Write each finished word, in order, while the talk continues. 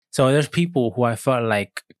So there's people who I felt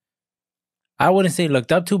like, I wouldn't say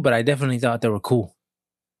looked up to, but I definitely thought they were cool.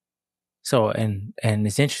 So, and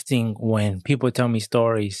it's interesting when people tell me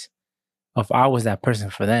stories of I was that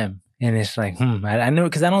person for them. And it's like, I know,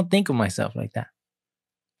 because I don't think of myself like that.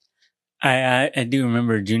 I do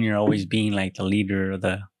remember Junior always being like the leader of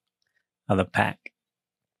the pack.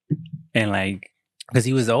 And like, because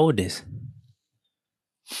he was the oldest.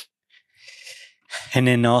 And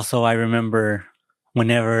then also I remember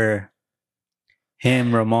whenever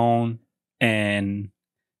him, Ramon, and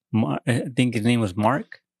I think his name was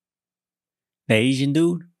Mark, the Asian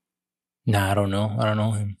dude. Nah, I don't know. I don't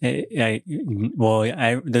know him. The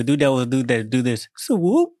dude that will do this. So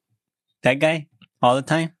whoop, that guy all the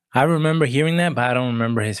time. I remember hearing that, but I don't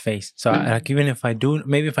remember his face. So like, even if I do,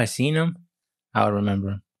 maybe if I seen him, I would remember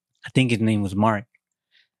him. I think his name was Mark.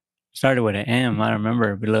 Started with an M. I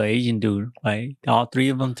remember, the little Asian dude, like all three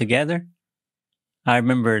of them together. I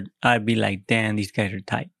remember I'd be like, damn, these guys are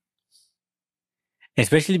tight.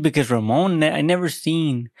 Especially because Ramon, I never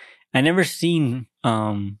seen, whenever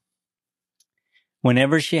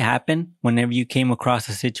shit happened, whenever you came across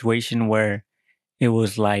a situation where it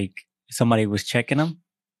was like somebody was checking them,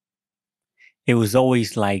 it was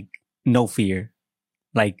always like no fear.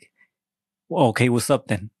 Like, okay, what's up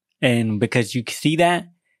then? And because you see that,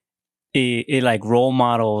 it like role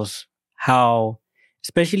models how,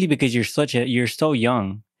 especially because you're so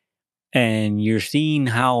young and you're seeing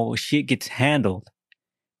how shit gets handled,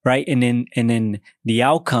 right? And then the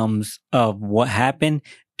outcomes of what happened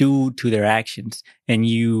due to their actions, and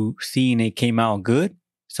you seeing it came out good.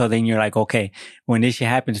 So then you're like, okay, when this shit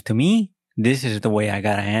happens to me, this is the way I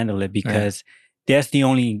gotta handle it, because that's the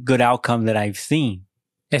only good outcome that I've seen.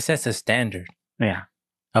 It sets a standard. Yeah.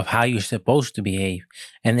 Of how you're supposed to behave.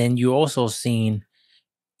 And then you also seen,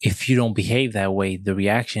 if you don't behave that way, the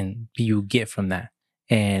reaction you get from that.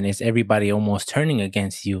 And it's everybody almost turning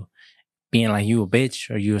against you, being like, you a bitch,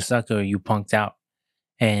 or you a sucker, or you punked out.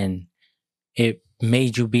 And it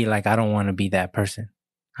made you be like, I don't want to be that person.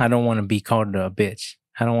 I don't want to be called a bitch.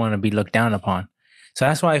 I don't want to be looked down upon. So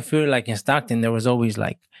that's why I feel like in Stockton, there was always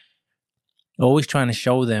trying to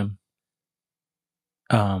show them,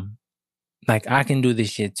 like, I can do this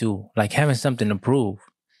shit too. Like, having something to prove.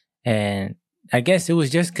 And I guess it was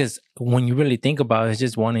just because when you really think about it, it's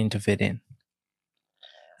just wanting to fit in.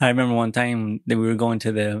 I remember one time that we were going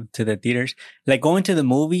to the theaters. Like, going to the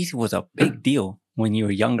movies was a big deal when you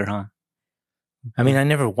were younger, huh? I mean, I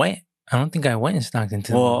never went. I don't think I went in Stockton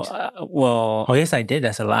to the movies. Oh, yes, I did.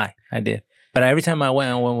 That's a lie. I did. But every time I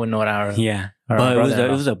went with Nora. Yeah. But it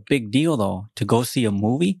was a big deal, though, to go see a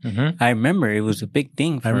movie. Mm-hmm. I remember it was a big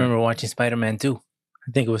thing. I remember watching Spider-Man 2.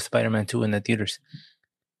 I think it was Spider-Man 2 in the theaters.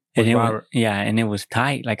 And it was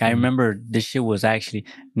tight. Like, I remember this shit was actually,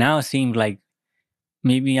 now it seems like,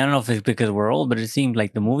 maybe, I don't know if it's because we're old, but it seems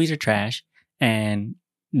like the movies are trash. And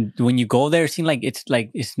when you go there, it seems like it's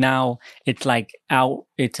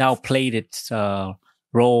outplayed its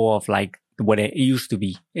role of like what it used to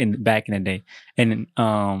be back in the day. And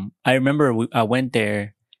I remember I went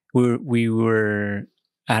there. We were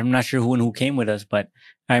I'm not sure who came with us, but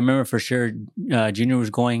I remember for sure Junior was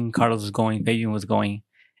going, Carlos was going, Fabian was going,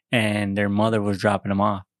 and their mother was dropping them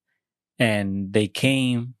off. And they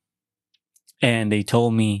came and they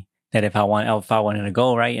told me that if I wanted to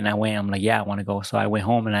go, right? And I went, I'm like, yeah, I want to go. So I went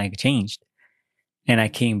home and I changed. And I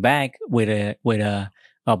came back with a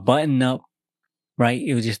button up, right?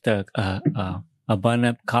 It was just a button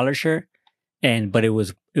up collar shirt. But it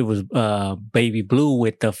was baby blue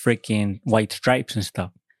with the freaking white stripes and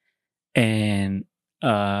stuff. And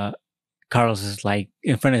Carlos is like,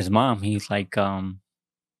 in front of his mom, he's like,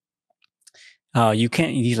 you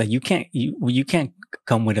can't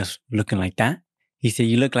come with us looking like that. He said,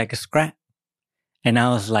 you look like a scrap. And I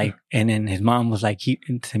was like, and then his mom was like, se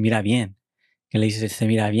mira bien. And he said, se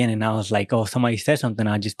mira bien. And I was like, oh, somebody said something,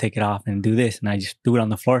 I'll just take it off and do this. And I just threw it on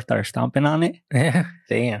the floor, started stomping on it. Yeah,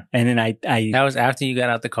 damn. And then I that was after you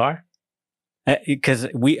got out the car? Because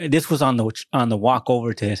this was on the walk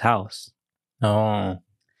over to his house. Oh.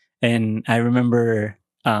 And I remember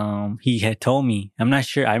he had told me, I'm not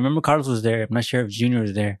sure, I remember Carlos was there, I'm not sure if Junior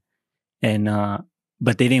was there. And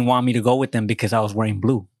but they didn't want me to go with them because I was wearing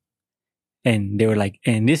blue. And they were like,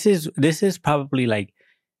 and this is probably like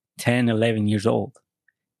 10, 11 years old.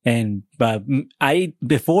 But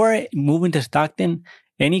before moving to Stockton,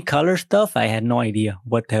 any color stuff, I had no idea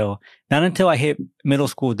what the hell. Not until I hit middle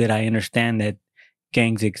school did I understand that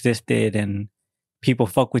gangs existed and people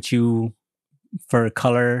fuck with you for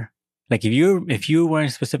color. Like, if you were wearing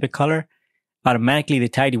a specific color, automatically they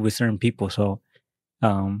tied you with certain people. So,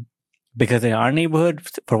 because in our neighborhood,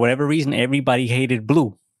 for whatever reason, everybody hated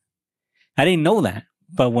blue. I didn't know that.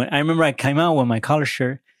 But when I remember I came out with my collar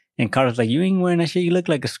shirt and Carlos was like, you ain't wearing that shit. You look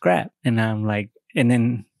like a scrap. And I'm like, and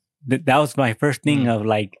then that was my first thing of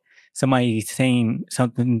like somebody saying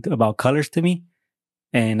something about colors to me.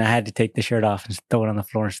 And I had to take the shirt off and throw it on the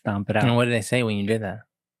floor and stomp it out. And what did they say when you did that?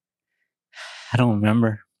 I don't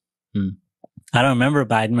remember. I don't remember,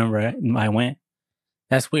 but I remember I went.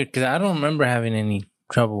 That's weird because I don't remember having any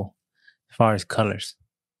trouble as far as colors.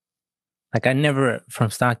 Like I never, from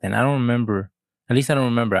Stockton, I don't remember, at least I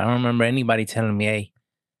don't remember anybody telling me, hey,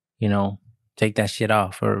 you know, take that shit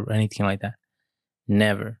off or anything like that.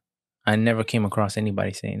 Never. I never came across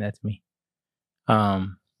anybody saying that to me.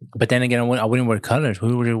 But then again, I wouldn't wear colors.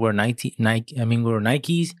 We would wear Nike. We were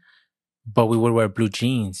Nikes, but we would wear blue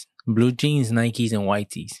jeans, Nikes, and white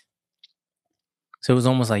tees. So it was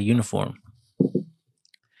almost like uniform.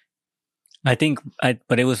 I think,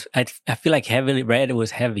 but it was, I feel like heavily red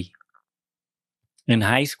was heavy. In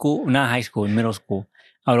high school, not high school, in middle school,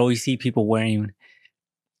 I would always see people wearing,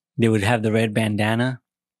 they would have the red bandana,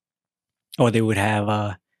 or they would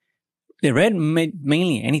have the red,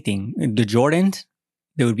 mainly anything. The Jordans,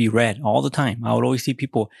 they would be red all the time. I would always see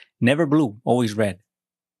people, never blue, always red.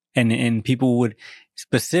 And people would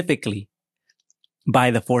specifically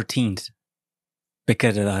buy the 14s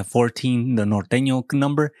because of the 14, the Norteño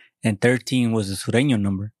number, and 13 was the Sureño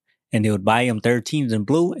number. And they would buy them 13s in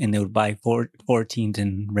blue, and they would buy 14s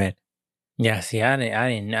in red. Yeah, see, I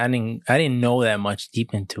didn't know that much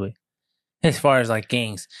deep into it. As far as like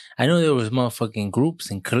gangs, I know there was motherfucking groups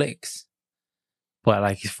and cliques, but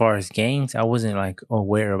like as far as gangs, I wasn't like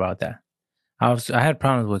aware about that. I had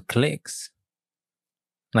problems with cliques,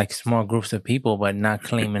 like small groups of people, but not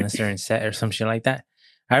claiming a certain set or some shit like that.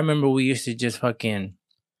 I remember we used to just because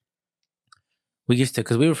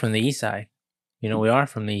we were from the east side. You know, we are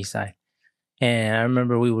from the east side. And I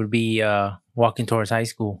remember we would be walking towards high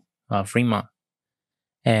school, Fremont.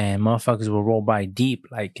 And motherfuckers would roll by deep,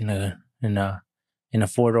 like in a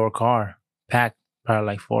 4-door car, packed probably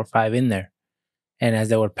like 4 or 5 in there. And as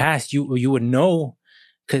they would pass, you would know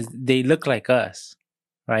because they look like us,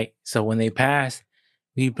 right? So when they pass,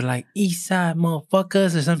 we'd be like, east side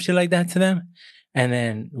motherfuckers or some shit like that to them. And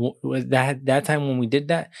then that time when we did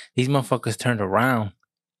that, these motherfuckers turned around.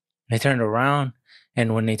 They turned around,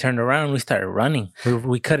 and when they turned around, we started running.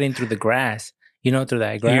 We cut in through the grass, through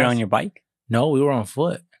that grass. You're on your bike? No, we were on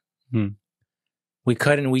foot.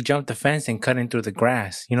 We jumped the fence and cut in through the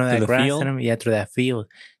grass. You know that grass? Yeah, through that field,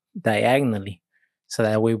 diagonally. So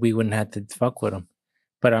that way we wouldn't have to fuck with them.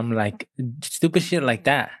 But I'm like, stupid shit like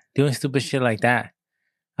that. Doing stupid shit like that.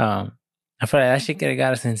 I feel like that shit could have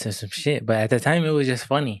got us into some shit. But at the time, it was just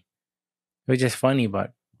funny. It was just funny,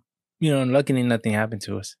 but, luckily nothing happened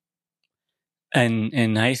to us. And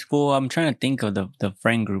in high school, I'm trying to think of the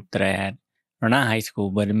friend group that I had. Or not high school,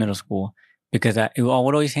 but in middle school. Because I would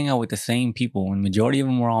always hang out with the same people. And the majority of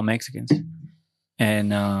them were all Mexicans.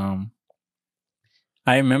 And I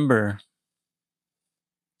remember...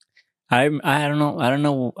 I don't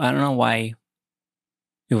know why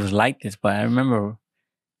it was like this, but I remember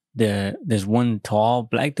there's one tall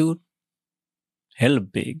black dude, hella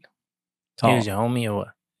big, tall. He was your homie or what?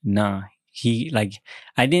 Nah, it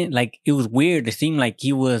was weird. It seemed like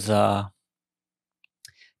he was, cause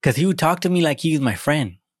he would talk to me like he was my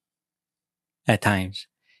friend at times.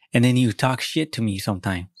 And then he would talk shit to me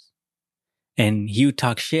sometimes. And he would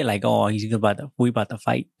talk shit like, oh, we about to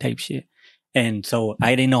fight type shit. And so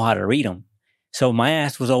I didn't know how to read him. So my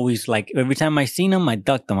ass was always like, every time I seen him, I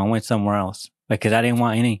ducked him. I went somewhere else because I didn't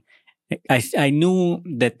want any. I knew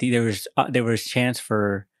that there was chance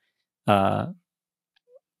for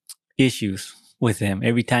issues with him.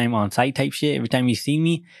 Every time on site type shit, every time he see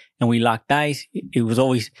me and we locked eyes, it was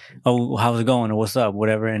always, oh, how's it going? Or what's up?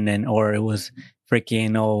 Whatever. And then, or it was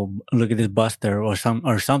freaking, oh, look at this buster or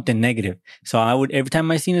something negative. So every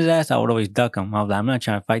time I seen his ass, I would always duck him. I was like, I'm not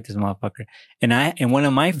trying to fight this motherfucker. And one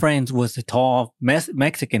of my friends was a tall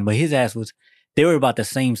Mexican, but his ass they were about the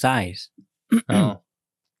same size. Oh.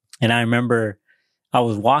 And I remember I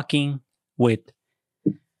was walking with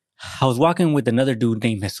another dude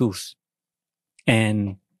named Jesus.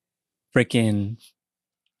 And freaking,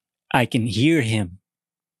 I can hear him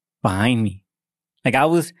behind me. Like I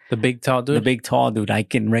was... The big tall dude? The big tall dude. I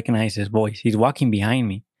can recognize his voice. He's walking behind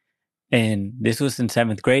me. And this was in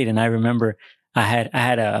 7th grade. And I remember I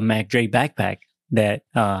had a Mac Dre backpack that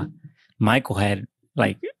Michael had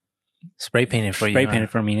like... Spray painted for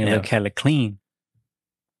me. And it looked hella clean.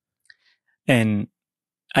 And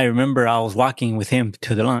I remember I was walking with him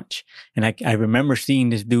to the lunch. And I remember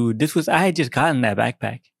seeing this dude. I had just gotten that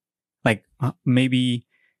backpack. Like maybe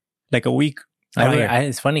like a week.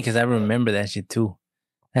 It's funny because I remember that shit too.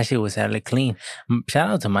 That shit was hella clean. Shout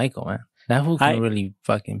out to Michael, man. That fool can really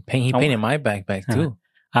fucking paint. He painted my backpack too.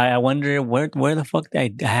 I wonder where the fuck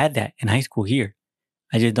I had that in high school here.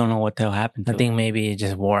 I just don't know what the hell happened to I think maybe it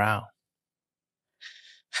just wore out.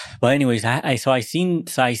 But anyways, I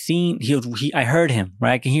heard him,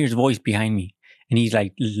 right? I can hear his voice behind me. And he's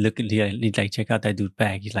like, he's like, check out that dude's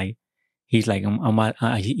bag. He's like,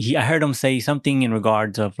 I heard him say something in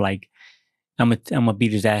regards of like, I'm gonna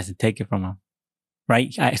beat his ass and take it from him.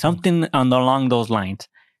 Right? Something along those lines.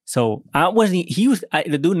 So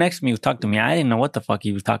the dude next to me was talking to me. I didn't know what the fuck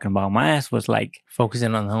he was talking about. My ass was like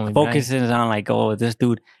focusing on the homie. Focusing on like, oh, this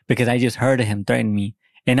dude, because I just heard him threaten me.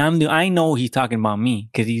 And I know he's talking about me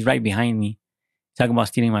because he's right behind me, talking about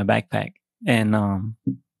stealing my backpack. And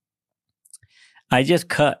I just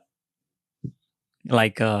cut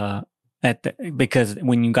like because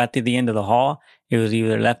when you got to the end of the hall, it was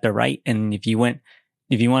either left or right. And if you wanted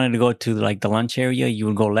to go to like the lunch area, you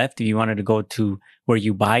would go left. If you wanted to go to where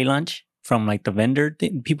you buy lunch from like the vendor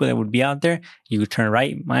people that would be out there, you would turn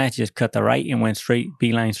right. My ass just cut the right and went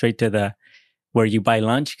beeline straight to the where you buy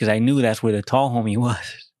lunch, because I knew that's where the tall homie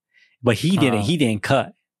was. But he didn't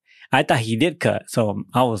cut. I thought he did cut. So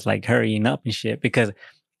I was like hurrying up and shit, because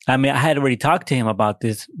I mean, I had already talked to him about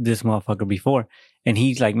this motherfucker before. And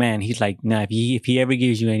he's like, nah, if he ever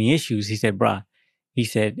gives you any issues, he said, bruh, he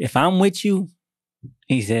said, if I'm with you,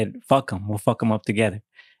 he said, fuck him. We'll fuck him up together.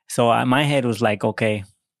 So my head was like, okay,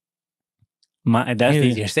 that's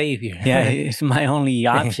your savior. Yeah, it's my only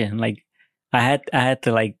option. Like, I had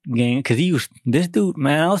to like gain, because this dude,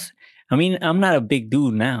 man, I'm not a big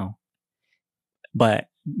dude now, but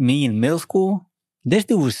me in middle school, this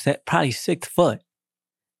dude was probably 6 foot.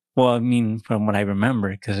 Well, I mean, from what I remember,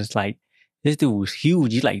 because it's like, this dude was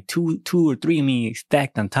huge. He's like two or three of me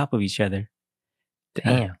stacked on top of each other.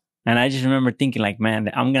 Damn. And I just remember thinking like, man,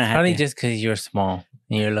 I'm going to have probably just because you're small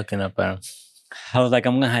and you're looking up at him. I was like,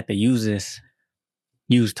 I'm going to have to use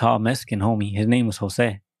tall Mexican homie. His name was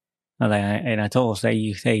Jose. I told Jose,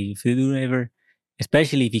 if you do ever,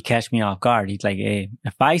 especially if you catch me off guard, he's like, hey,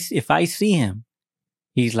 if I see him,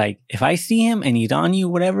 he's like, if I see him and he's on you,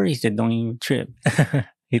 whatever, he said, don't even trip.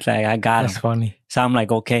 He's like, I got him. That's funny. So I'm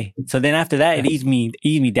like, okay. So then after that, it eased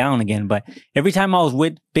me down again. But every time I was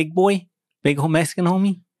with big Mexican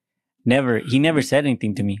homie, he never said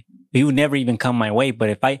anything to me. He would never even come my way. But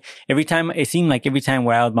it seemed like every time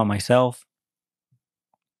where I was by myself,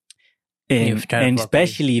 and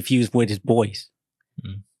especially if he was with his boys,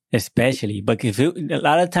 especially. But a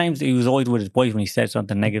lot of times he was always with his boys when he said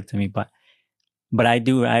something negative to me. But I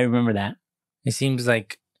remember that. It seems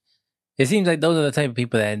like those are the type of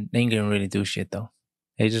people that ain't gonna really do shit though.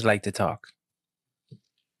 They just like to talk.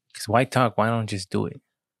 Cause why talk? Why don't just do it?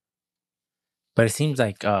 But it seems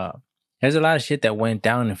like there's a lot of shit that went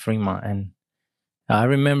down in Fremont, and I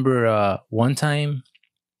remember one time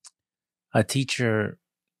a teacher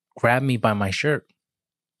grabbed me by my shirt.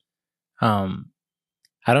 I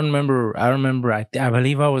don't remember. I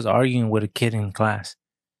believe I was arguing with a kid in class,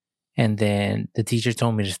 and then the teacher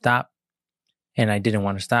told me to stop, and I didn't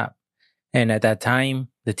want to stop. And at that time,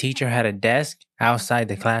 the teacher had a desk outside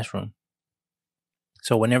the classroom.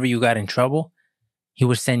 So whenever you got in trouble, he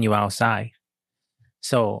would send you outside.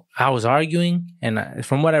 So I was arguing, and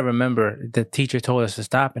from what I remember, the teacher told us to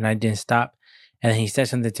stop, and I didn't stop. And he said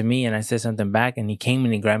something to me, and I said something back, and he came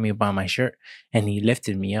and he grabbed me by my shirt, and he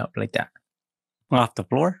lifted me up like that. Off the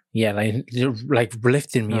floor? Yeah, like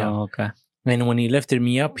lifted me up. Okay. And when he lifted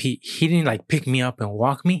me up, he didn't like pick me up and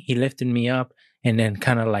walk me. He lifted me up and then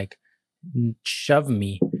kind of like shoved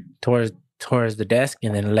me towards the desk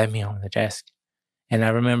and then left me on the desk. And I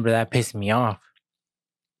remember that pissed me off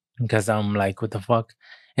because I'm like, what the fuck?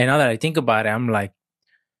 And now that I think about it, I'm like,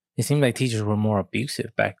 it seemed like teachers were more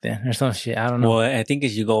abusive back then or some shit. I don't know. Well, I think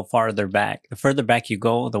as you go farther back, the further back you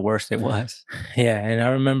go, the worse it was. Yeah. And I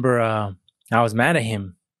remember I was mad at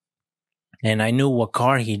him and I knew what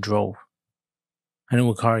car he drove. And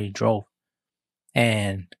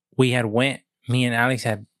me and Alex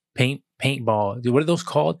had paintball. What are those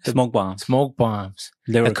called? Smoke bombs. Smoke bombs.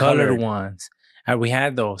 They were the colored ones. We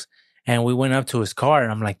had those. And we went up to his car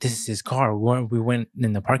and I'm like, this is his car. We went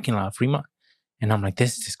in the parking lot of Fremont. And I'm like,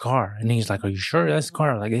 this is his car. And he's like, are you sure that's his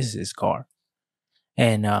car? I'm like, this is his car.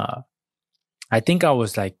 And I think I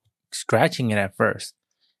was like scratching it at first.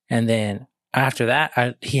 And then after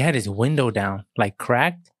that, he had his window down, like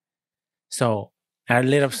cracked. So I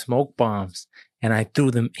lit up smoke bombs and I threw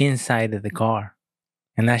them inside of the car.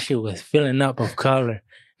 And that shit was filling up of color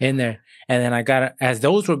in there. And then as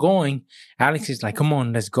those were going, Alex is like, come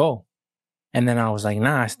on, let's go. And then I was like,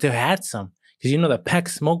 nah, I still had some. Because the pack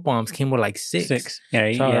smoke bombs came with like 6. 6.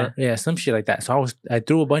 Yeah, So, yeah, some shit like that. So I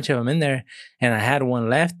threw a bunch of them in there, and I had one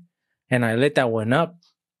left, and I lit that one up,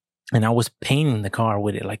 and I was painting the car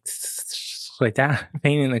with it like that,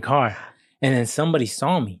 painting the car. And then somebody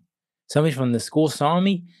saw me. Somebody from the school saw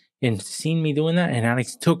me and seen me doing that, and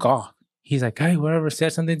Alex took off. He's like, hey, whatever,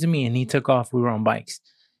 said something to me, and he took off. We were on bikes.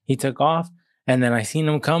 He took off, and then I seen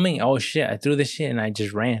him coming. Oh shit! I threw the shit and I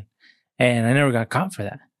just ran, and I never got caught for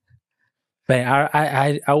that. But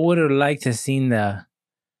I would have liked to seen the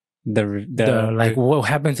like what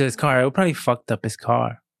happened to his car. It would probably fucked up his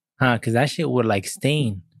car, because that shit would like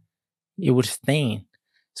stain. It would stain.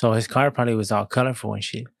 So his car probably was all colorful and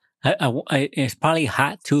shit. It's probably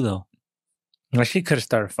hot too, though. Well, she could have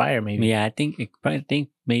started a fire, maybe. Yeah, I think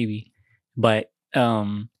maybe, but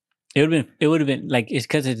it would have been like, it's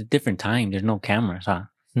because it's a different time. There's no cameras, huh?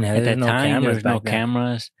 No, At that no time, there cameras was no back then.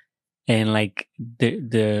 cameras, and like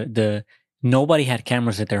the nobody had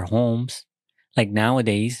cameras at their homes. Like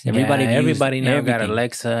nowadays, everybody now got everything.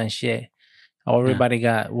 Alexa and shit. Everybody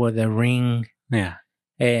got the Ring. Yeah,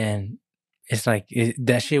 and it's like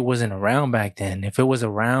that shit wasn't around back then. If it was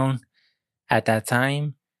around at that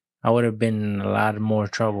time, I would have been in a lot more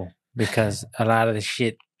trouble, because a lot of the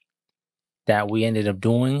shit that we ended up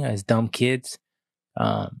doing as dumb kids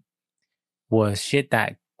was shit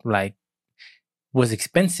that like was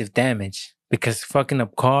expensive damage, because fucking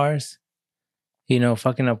up cars,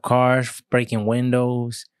 breaking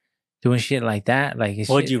windows, doing shit like that. Like,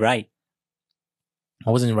 what'd you write? I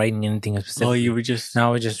wasn't writing anything specific. Oh, you were just... No,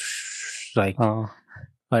 I was just like,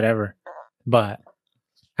 whatever. But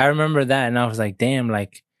I remember that, and I was like, damn,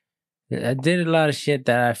 like, I did a lot of shit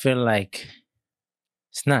that I feel like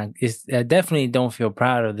I definitely don't feel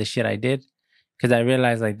proud of the shit I did, because I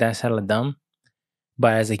realized like that's hella dumb.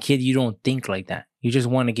 But as a kid, you don't think like that. You just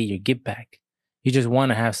want to get your get back. You just want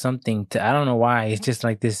to have something to, I don't know why. It's just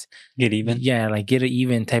like this. Get even? Yeah, like get an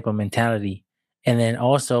even type of mentality. And then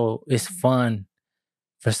also it's fun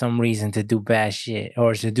for some reason to do bad shit,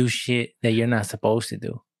 or to do shit that you're not supposed to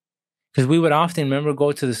do. Because we would often, remember,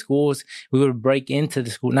 go to the schools. We would break into the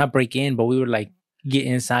school, not break in, but we would like get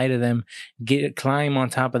inside of them, climb on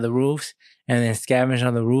top of the roofs, and then scavenge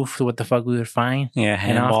on the roof to what the fuck we would find. Yeah,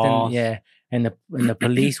 handballs. And the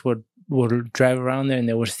police would drive around there, and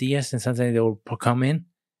they would see us, and sometimes they would come in,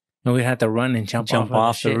 and we'd have to run and jump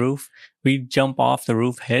off the roof. We'd jump off the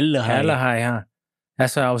roof hella high, huh?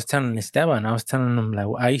 That's what I was telling Esteban. I was telling him, like,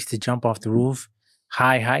 I used to jump off the roof,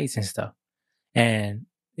 high heights and stuff, and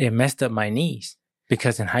it messed up my knees,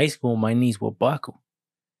 because in high school my knees would buckle,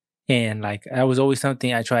 and like that was always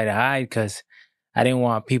something I tried to hide, because I didn't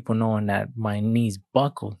want people knowing that my knees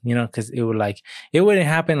buckled, because it wouldn't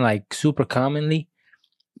happen like super commonly.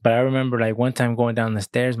 But I remember like one time going down the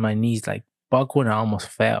stairs, my knees like buckled and I almost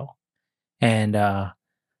fell. And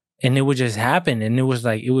it would just happen. And it was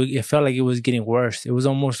like, it felt like it was getting worse. It was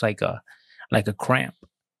almost like a cramp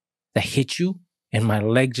that hit you. And my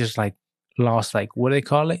leg just like lost, like, what do they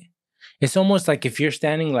call it? It's almost like if you're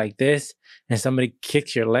standing like this and somebody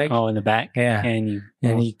kicks your leg. Oh, in the back? Yeah. And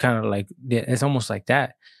you kind of like, yeah, it's almost like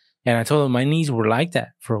that. And I told them my knees were like that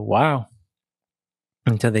for a while,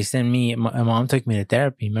 until they sent me, my mom took me to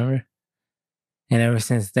therapy, remember? And ever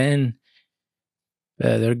since then,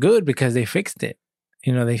 they're good, because they fixed it.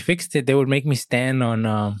 They fixed it. They would make me stand on,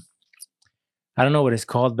 I don't know what it's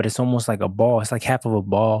called, but it's almost like a ball. It's like half of a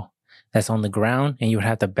ball that's on the ground, and you would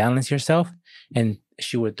have to balance yourself, and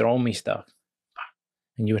she would throw me stuff,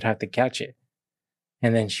 and you would have to catch it.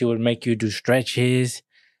 And then she would make you do stretches.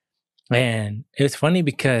 And it's funny,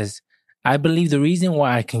 because I believe the reason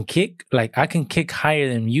why I can kick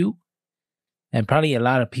higher than you, and probably a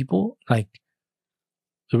lot of people, like,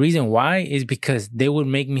 the reason why is because they would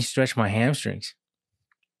make me stretch my hamstrings.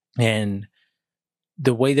 And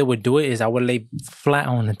the way they would do it is I would lay flat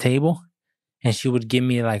on the table, and she would give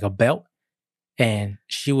me like a belt, and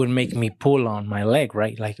she would make me pull on my leg,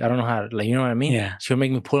 right? Like, I don't know how to, like, you know what I mean? Yeah. She would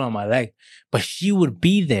make me pull on my leg, but she would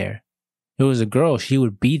be there. It was a girl. She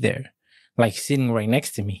would be there, like sitting right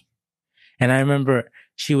next to me. And I remember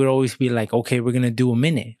she would always be like, okay, we're going to do a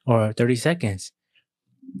minute or 30 seconds.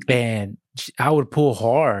 And I would pull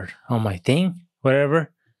hard on my thing,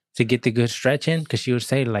 whatever, to get the good stretch in, because she would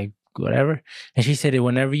say like, whatever. And she said,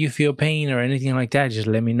 whenever you feel pain or anything like that, just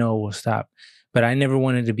let me know. We'll stop. But I never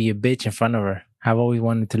wanted to be a bitch in front of her. I've always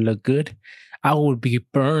wanted to look good. I would be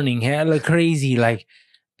burning hella crazy. Like,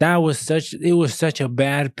 it was such a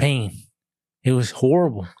bad pain. It was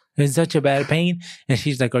horrible. It's such a bad pain. And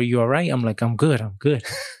she's like, are you all right? I'm like, I'm good.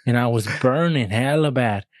 And I was burning hella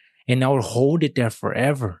bad. And I would hold it there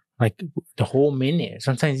forever, like the whole minute,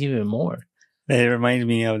 sometimes even more. It reminds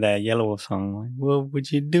me of that Yellow Wolf song. Like, what would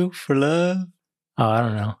you do for love? Oh, I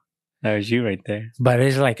don't know. That was you right there. But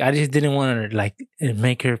it's like, I just didn't want to like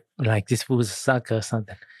make her like this fool's a sucker or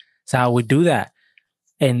something. So I would do that.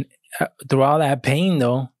 And through all that pain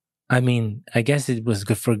though, I mean, I guess it was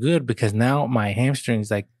good for good because now my hamstrings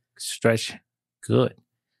like stretch good,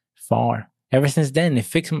 far. Ever since then, it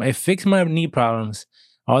fixed my knee problems,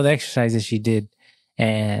 all the exercises she did.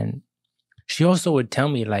 And she also would tell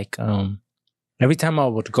me like, every time I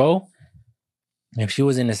would go, if she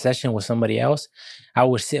was in a session with somebody else, I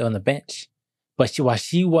would sit on the bench. But while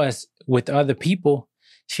she was with other people,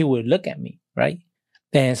 she would look at me, right?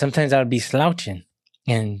 And sometimes I would be slouching.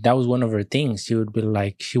 And that was one of her things. She would be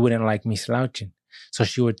like, she wouldn't like me slouching. So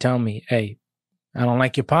she would tell me, hey, I don't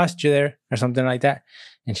like your posture there or something like that.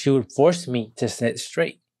 And she would force me to sit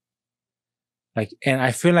straight. Like, and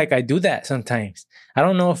I feel like I do that sometimes. I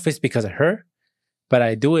don't know if it's because of her, but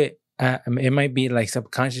I do it. It might be like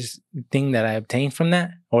subconscious thing that I obtained from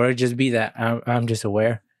that, or it just be that I'm just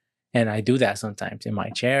aware. And I do that sometimes in my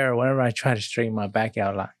chair or whatever. I try to straighten my back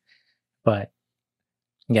out a lot. But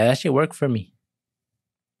yeah, that shit worked for me.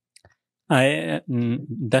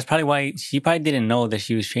 That's probably why she probably didn't know that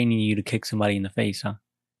she was training you to kick somebody in the face, huh?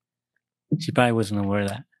 She probably wasn't aware of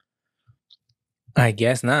that. I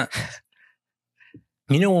guess not.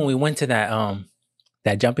 You know, when we went to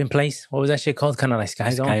that jumping place, what was that shit called? Kind of like Sky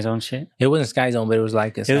Zone. Sky Zone shit. It wasn't Sky Zone, but it was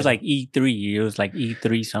like it was like E3. It was like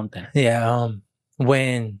E3 something. Yeah.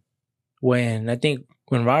 When I think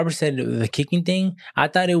when Robert said the kicking thing, I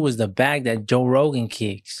thought it was the bag that Joe Rogan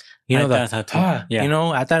kicks. You know, yeah. You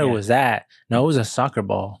know, I thought it was that. No, it was a soccer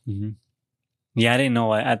ball. Mm-hmm. Yeah, I didn't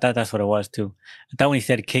know. I thought that's what it was too. I thought when he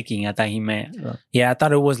said kicking, I thought he meant. Yeah, I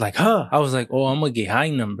thought it was like, I was like, oh, I'm gonna get high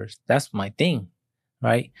numbers. That's my thing,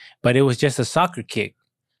 right? But it was just a soccer kick.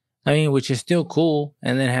 I mean, which is still cool.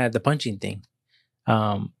 And then had the punching thing.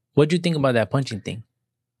 What do you think about that punching thing?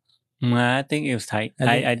 I think it was tight.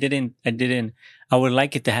 I didn't. I would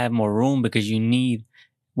like it to have more room because you need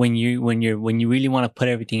when you really want to put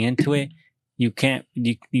everything into it, you can't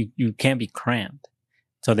be cramped.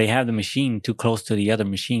 So they have the machine too close to the other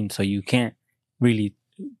machine, so you can't really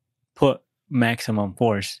put maximum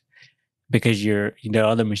force because the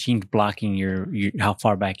other machine's blocking your how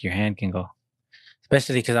far back your hand can go.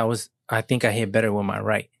 Especially because I think I hit better with my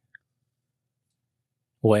right.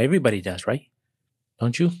 Well, everybody does, right?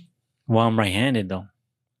 Don't you? Well, I'm right-handed though.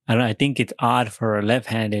 I think it's odd for a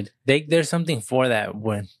left-handed. There's something for that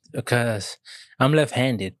because I'm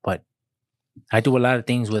left-handed, but I do a lot of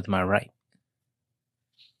things with my right.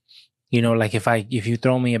 You know, like if you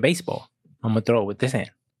throw me a baseball, I'm gonna throw it with this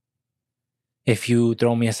hand. If you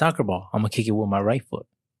throw me a soccer ball, I'm gonna kick it with my right foot.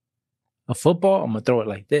 A football, I'm gonna throw it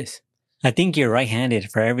like this. I think you're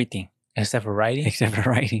right-handed for everything. Except for writing? Except for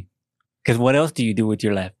writing. Because what else do you do with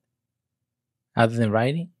your left? Other than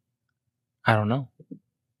writing? I don't know.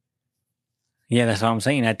 Yeah, that's what I'm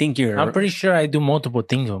saying. I'm pretty sure I do multiple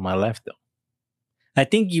things with my left, though. I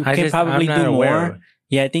think you can probably do more.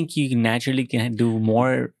 Yeah, I think you naturally can do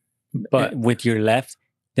more with your left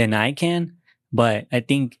than I can. But I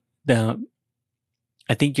think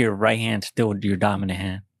your right hand's still your dominant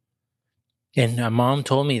hand. And my mom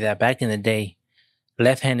told me that back in the day,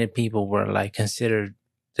 left-handed people were like considered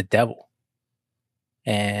the devil.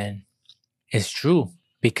 And it's true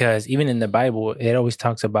because even in the Bible, it always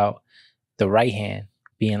talks about the right hand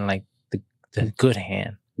being like the good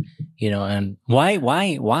hand, you know. And why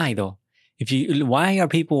though? Why are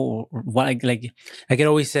people like it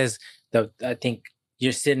always says that I think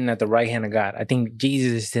you're sitting at the right hand of God. I think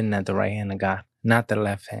Jesus is sitting at the right hand of God, not the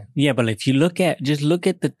left hand. Yeah, but if you look at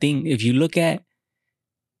the thing, if you look at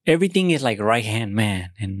everything is like right hand man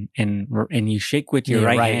and you shake with your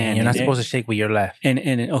right hand. You're not supposed to shake with your left.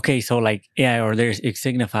 And okay, so like or it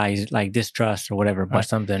signifies like distrust or whatever. Or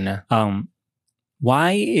something. Yeah.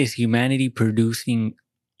 Why is humanity producing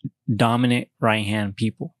dominant right hand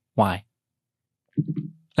people? Why?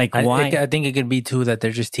 Like why? I think it could be too that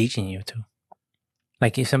they're just teaching you to.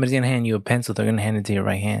 Like if somebody's gonna hand you a pencil, they're gonna hand it to your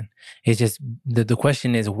right hand. It's just the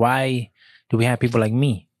question is, why do we have people like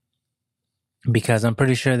me? Because I'm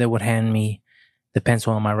pretty sure they would hand me the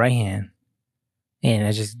pencil on my right hand, and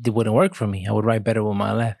it wouldn't work for me. I would write better with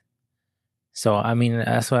my left. So I mean,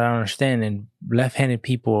 that's what I don't understand. And left-handed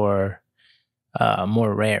people are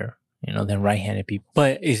more rare, you know, than right-handed people.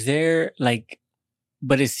 But is there like?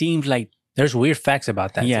 But it seems like there's weird facts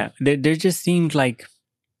about that. Yeah, there just seems like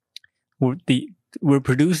we're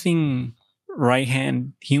producing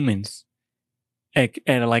right-hand humans at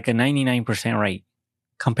like a 99% rate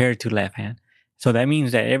compared to left-hand. So that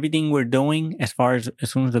means that everything we're doing, as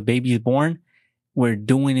soon as the baby is born, we're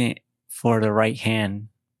doing it for the right hand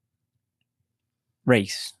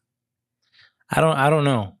race? I don't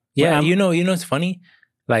know. Yeah, Well, you know, it's funny.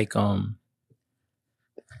 Like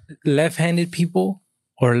left-handed people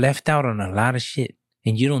are left out on a lot of shit,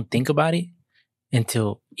 and you don't think about it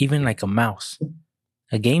until even like a mouse,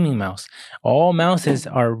 a gaming mouse. All mouses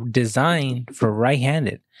are designed for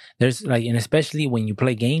right-handed. There's like, and especially when you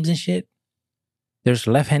play games and shit, there's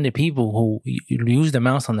left-handed people who use the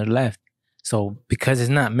mouse on their left. So because it's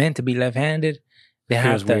not meant to be left-handed, they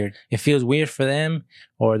have to. weird. It feels weird for them,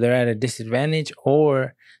 or they're at a disadvantage,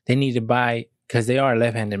 or they need to buy because they are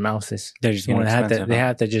left-handed mouses. They're just You know, more expensive. they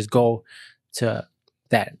have to just go to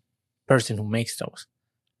that person who makes those.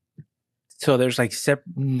 So there's like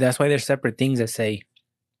that's why there's separate things that say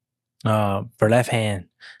for left hand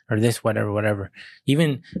or this whatever.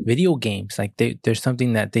 Even video games, like there's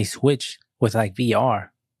something that they switch with like VR.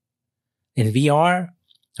 In VR,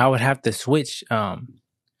 I would have to switch how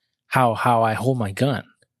I hold my gun.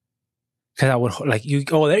 Cause I would like you.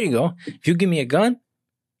 Oh, there you go. If you give me a gun,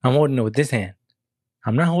 I'm holding it with this hand.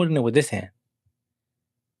 I'm not holding it with this hand.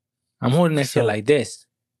 I'm holding that shit like this.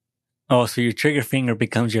 Oh, so your trigger finger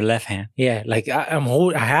becomes your left hand. Yeah, like I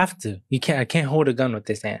have to. I can't hold a gun with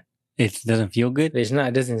this hand. It doesn't feel good. It's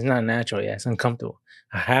not natural. Yeah, it's uncomfortable.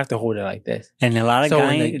 I have to hold it like this. And a lot of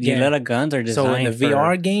a lot of guns are designed. So in the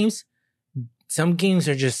VR games, some games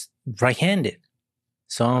are just right-handed.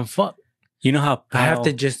 So I'm fucked. You know how I have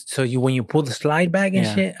to just when you pull the slide back and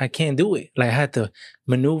shit, I can't do it. Like I had to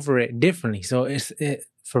maneuver it differently. So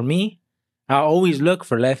for me, I always look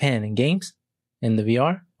for left hand in games in the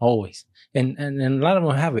VR, always, and a lot of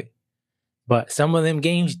them have it. But some of them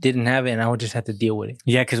games didn't have it, and I would just have to deal with it.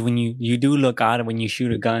 Yeah, because when you do look odd when you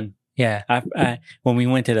shoot a gun. Yeah. When we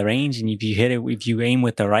went to the range, and if you hit it, if you aim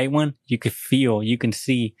with the right one, you can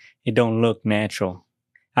see it don't look natural.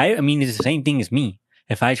 I mean, it's the same thing as me.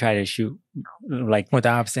 If I try to shoot like with the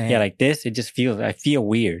opposite hand, like this, it just I feel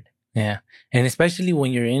weird. Yeah, and especially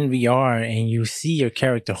when you're in VR and you see your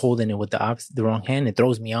character holding it with the wrong hand, it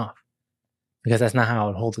throws me off because that's not how I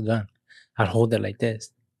would hold a gun. I'd hold it like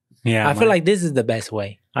this. Yeah, I feel like this is the best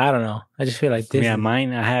way. I don't know. I just feel like this. Yeah,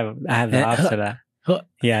 mine. I have the opposite of that.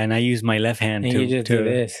 Yeah, and I use my left hand and to you just do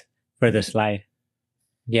this for the slide.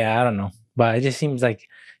 Yeah, I don't know, but it just seems like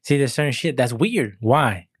there's certain shit that's weird.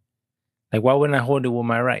 Why? Like, why wouldn't I hold it with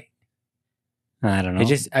my right? I don't know.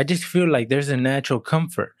 I just feel like there's a natural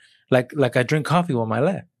comfort. Like I drink coffee with my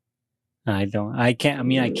left. I don't. I can't. I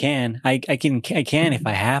mean, I can. I can if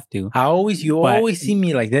I have to. You always see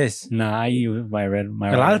me like this. No, I use my right.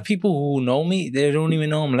 A lot of people who know me, they don't even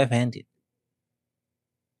know I'm left-handed.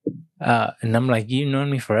 And I'm like, you known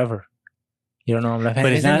me forever. You don't know I'm left-handed.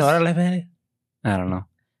 But it's not left-handed. I don't know.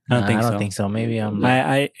 I don't think so. Maybe I'm.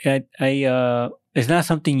 It's not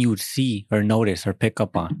something you would see or notice or pick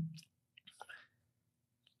up on.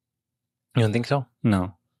 You don't think so?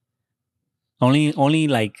 No. Only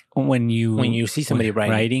like when you see somebody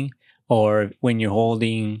writing, or when you're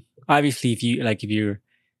holding. Obviously, if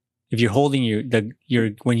you're holding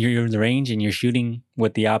when you're in the range and you're shooting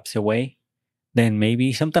with the opposite way, then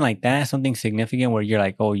maybe something like that, something significant where you're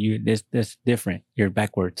like, oh, this different. You're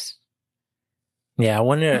backwards. Yeah, I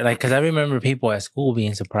wonder, like, because I remember people at school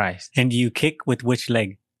being surprised. And do you kick with which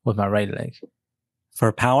leg? With my right leg.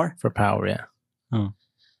 For power? For power, yeah. Oh.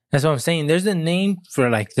 That's what I'm saying. There's a name for,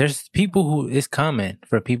 like, there's people who, it's common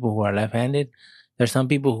for people who are left-handed. There's some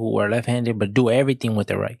people who are left-handed but do everything with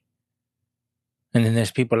the right. And then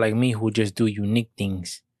there's people like me who just do unique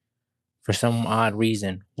things. For some odd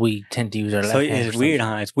reason, we tend to use our left hand. So it's weird,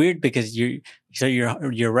 huh? It's weird because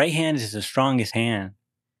your right hand is the strongest hand,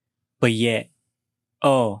 but yet,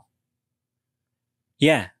 your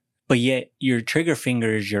trigger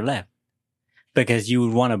finger is your left because you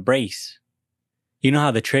would want to brace. You know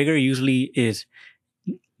how the trigger usually is,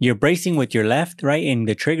 you're bracing with your left, right? And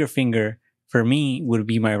the trigger finger for me would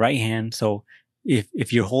be my right hand. So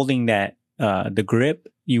if you're holding that, the grip,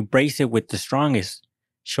 you brace it with the strongest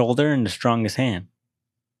shoulder and the strongest hand.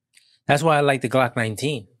 That's why I like the Glock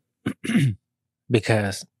 19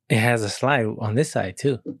 because it has a slide on this side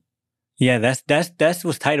too. Yeah, that's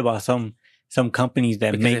what's tight about some companies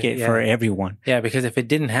that make it for everyone. Yeah, because if it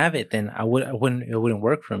didn't have it, then it wouldn't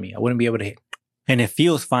work for me. I wouldn't be able to hit. And it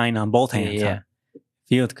feels fine on both hands. Yeah, huh?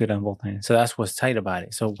 Feels good on both hands. So that's what's tight about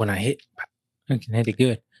it. So when I hit, I can hit it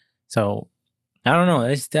good. So I don't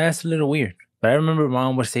know. That's a little weird. But I remember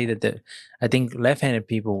Mom would say that I think left-handed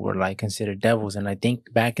people were like considered devils, and I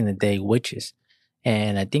think back in the day witches,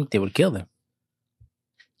 and I think they would kill them.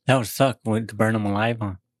 That would suck to burn them alive,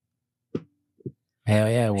 huh? Hell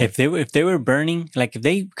yeah. It would. If they were burning, like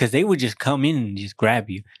because they would just come in and just grab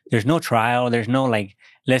you. There's no trial. There's no like,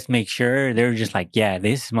 let's make sure. They're just like, yeah,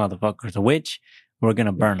 this motherfucker's a witch. We're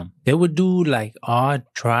gonna burn him. They would do like odd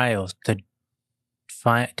trials to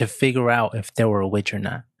figure out if they were a witch or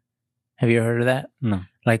not. Have you heard of that? No.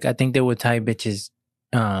 Like I think they would tie women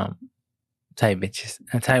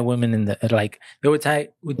in the like they would tie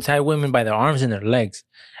women by their arms and their legs,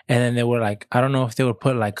 and then they were like, I don't know if they would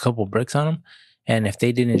put like a couple bricks on them, and if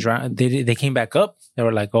they didn't drown, they came back up. They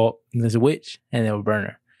were like, oh, there's a witch, and they would burn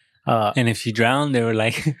her. And if she drowned, they were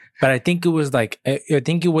like, but I think it was like I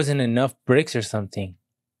think it wasn't enough bricks or something,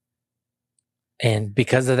 and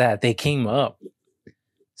because of that, they came up.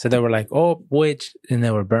 So they were like, oh, witch, and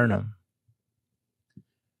they would burn them.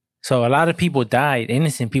 So a lot of people died,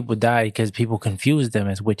 innocent people died because people confused them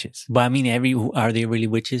as witches. but I mean, are they really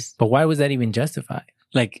witches? But why was that even justified?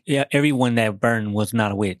 Like, yeah, everyone that burned was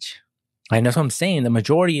not a witch. I know what I'm saying. The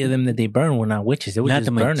majority of them that they burned were not witches. They were Not just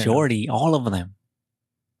the burning majority, all of them. them.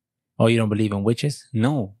 Oh, you don't believe in witches?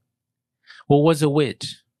 No. What was a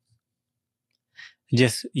witch?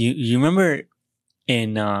 Just, you remember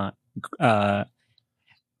in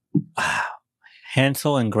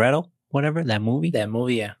Hansel and Gretel, whatever, that movie? That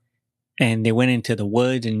movie, yeah. And they went into the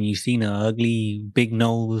woods and you seen an ugly, big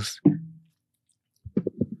nose,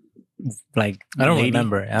 like, I don't lady.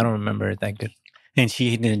 remember. I don't remember it that good. And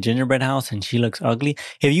she in a gingerbread house and she looks ugly.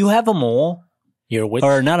 If you have a mole, You're a witch?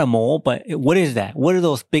 or not a mole, but what is that? What are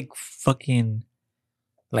those big fucking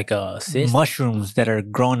Like a cyst? mushrooms that are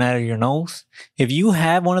growing out of your nose? If you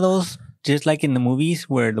have one of those, just like in the movies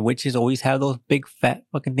where the witches always have those big fat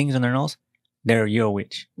fucking things on their nose, you're a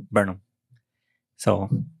witch. Burn them. So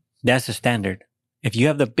that's the standard. If you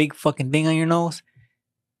have the big fucking thing on your nose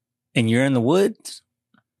and you're in the woods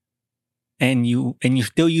and you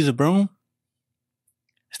still use a broom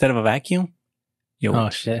instead of a vacuum, you're a Oh,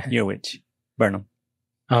 witch. shit. You're a witch. Burn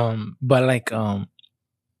them. But like,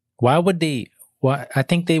 why would they? Why? I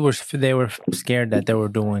think they were scared that they were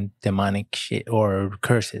doing demonic shit or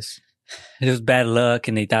curses. It was bad luck,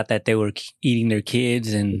 and they thought that they were eating their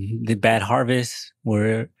kids, and the bad harvests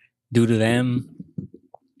were due to them,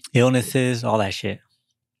 illnesses, all that shit.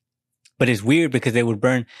 But it's weird because they would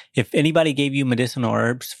burn. If anybody gave you medicinal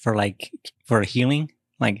herbs for healing,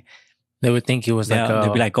 like They would think it was like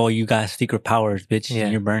they'd be like, "Oh, you got secret powers, bitch, Yeah.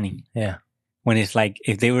 and you're burning." yeah, When it's like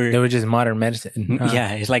if they they were, were just modern medicine.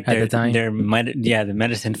 yeah, it's like at the time. the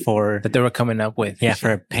medicine for that they were coming up with.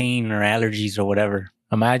 for pain or allergies or whatever.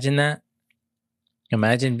 Imagine that.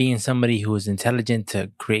 Imagine being somebody who is intelligent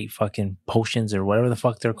to create fucking potions or whatever the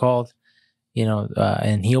fuck they're called,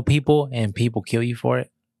 and heal people, and people kill you for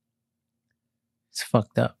it. It's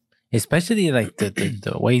fucked up. Especially like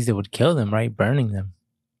the ways they would kill them, right? Burning them.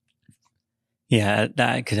 Yeah,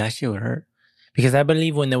 because that shit would hurt. Because I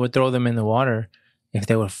believe when they would throw them in the water, if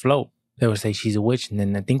they would float, they would say she's a witch, and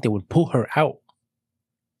then I think they would pull her out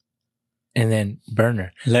and then burn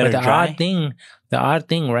her. Let But her dry. The odd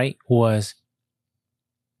thing, right, was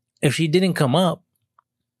if she didn't come up,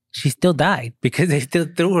 she still died because they still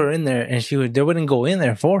threw her in there, and they wouldn't go in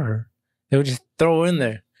there for her. They would just throw her in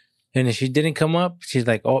there, and if she didn't come up, she's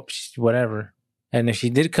like, oh, whatever. And if she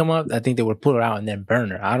did come up, I think they would pull her out and then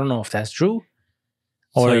burn her. I don't know if that's true.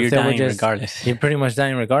 Or Or you're if they were dying just, regardless. You're pretty much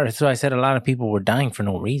dying regardless. So I said a lot of people were dying for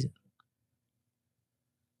no reason.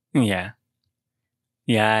 Yeah.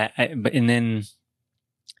 Yeah. But and then,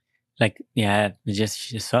 like, yeah, it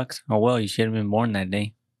just sucks. Oh, well, you should have been born that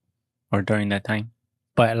day or during that time.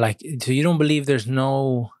 But like, so you don't believe there's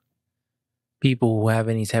no people who have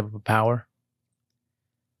any type of power?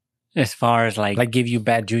 As far as like Like give you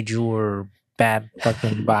bad juju or bad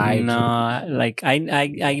fucking vibes? no, like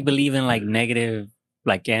I believe in like negative,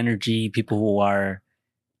 like energy. People who are,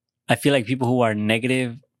 I feel like people who are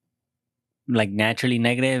negative, like naturally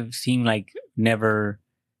negative, seem like never.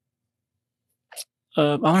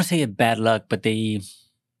 I want to say bad luck, but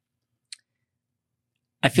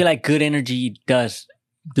I feel like good energy does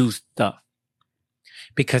do stuff.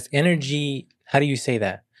 Because energy, how do you say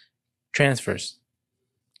that? Transfers,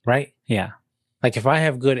 right? Yeah. Like if I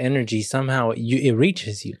have good energy, somehow it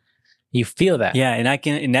reaches you. You feel that. Yeah, and I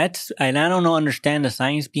don't know understand the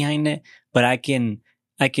science behind it, but I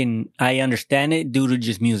understand it due to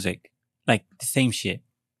just music, like the same shit,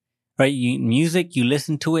 right? Music, you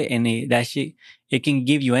listen to it, and that shit, it can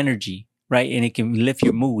give you energy, right? And it can lift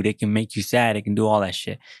your mood, it can make you sad, it can do all that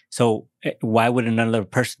shit. So why would another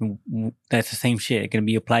person? That's the same shit. It can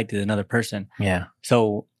be applied to another person. Yeah.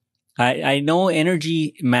 So I know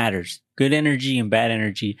energy matters, good energy and bad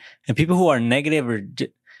energy, and people who are negative or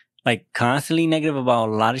like constantly negative about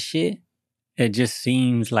a lot of shit, it just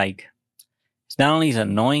seems like it's not only is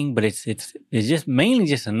annoying, but it's just mainly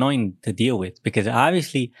just annoying to deal with because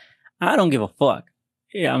obviously I don't give a fuck.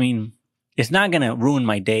 Yeah, I mean, it's not gonna ruin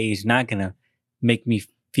my day. It's not gonna make me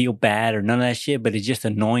feel bad or none of that shit. But it's just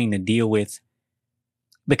annoying to deal with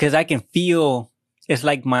because I can feel it's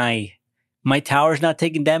like my tower's not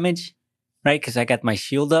taking damage, right? Because I got my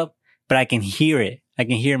shield up, but I can hear it. I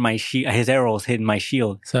can hear my his arrows hitting my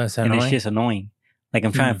shield, So it's and annoying. it's just annoying. Like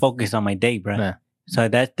I'm trying to focus on my day, bro. Yeah. So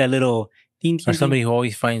that little ding, ding, Or ding. somebody who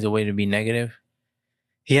always finds a way to be negative.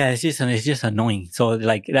 Yeah, it's just annoying. So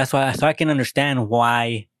like that's why I can understand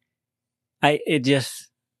why it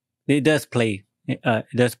does play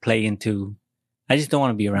into. I just don't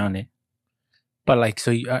want to be around it. But like,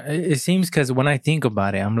 so it seems because when I think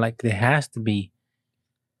about it, I'm like, there has to be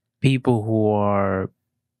people who are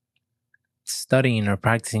studying or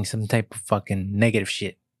practicing some type of fucking negative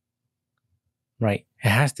shit. Right? It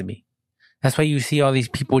has to be. That's why you see all these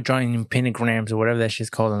people drawing pentagrams or whatever that shit's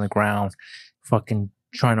called on the ground, fucking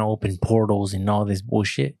trying to open portals and all this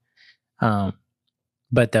bullshit.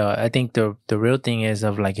 But I think the real thing is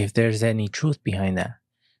of like, if there's any truth behind that,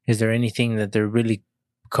 is there anything that they're really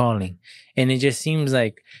calling? And it just seems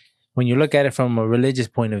like when you look at it from a religious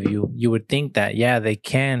point of view, you would think that, yeah, they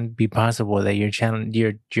can be possible that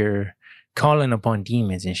you're calling upon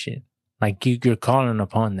demons and shit. Like you're calling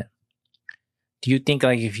upon them. Do you think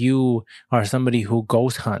like if you are somebody who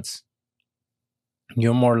ghost hunts,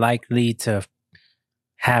 you're more likely to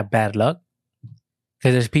have bad luck?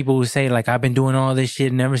 Because there's people who say like, I've been doing all this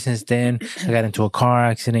shit and ever since then I got into a car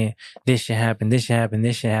accident. This shit happened. This shit happened.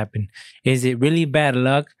 This shit happened. Is it really bad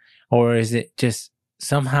luck, or is it just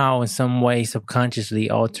somehow in some way subconsciously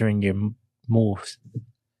altering your moves?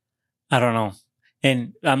 I don't know,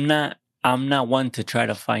 and I'm not one to try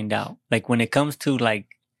to find out. Like when it comes to like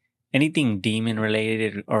anything demon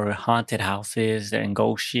related or haunted houses and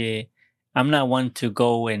ghost shit, I'm not one to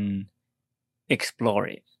go and explore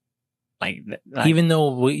it. Like even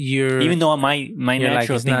though my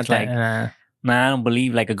natural like, thing's like, nah, I don't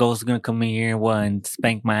believe like a ghost is gonna come in here and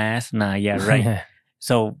spank my ass. Nah, yeah, right.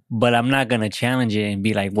 So, but I'm not gonna challenge it and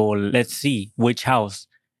be like, well, let's see which house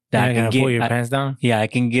that I can get. Pull your pants down. Yeah, I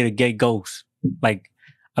can get ghosts. Like,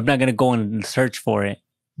 I'm not gonna go and search for it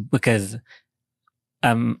because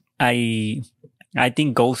I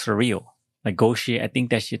think ghosts are real. Like ghost shit, I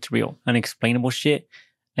think that shit's real. Unexplainable shit,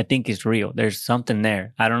 I think it's real. There's something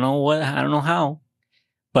there. I don't know how,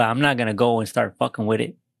 but I'm not gonna go and start fucking with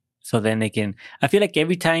it. So then they can. I feel like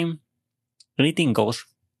every time anything ghost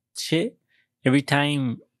shit, every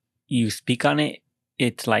time you speak on it,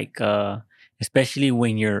 it's like, especially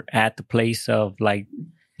when you're at the place of like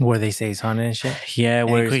where they say it's haunted and shit. Yeah,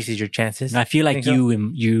 where it increases your chances. I feel like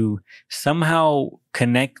you somehow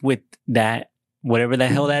connect with that, whatever the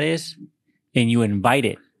hell that is, and you invite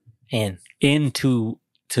it in to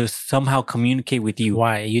somehow communicate with you.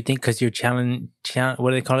 Why? You think because you're what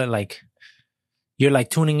do they call it? Like you're like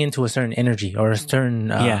tuning into a certain energy or a certain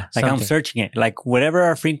like something. I'm searching it. Like whatever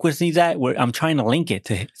our frequency's at, I'm trying to link it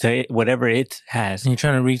to it, whatever it has. And you're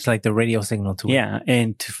trying to reach like the radio signal to it. Yeah,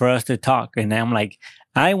 and for us to talk. And I'm like,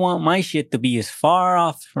 I want my shit to be as far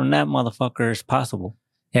off from that motherfucker as possible.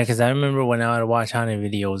 Yeah, because I remember when I would watch haunted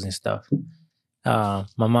videos and stuff, my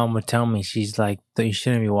mom would tell me, she's like, you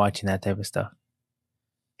shouldn't be watching that type of stuff.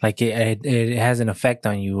 Like it has an effect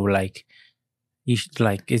on you. Like you should,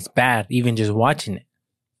 like, it's bad even just watching it.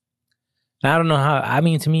 And I don't know how. I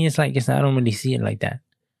mean, to me, it's like I don't really see it like that.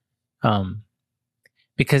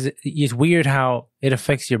 Because it's weird how it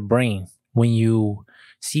affects your brain when you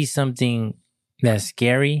see something that's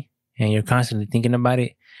scary and you're constantly thinking about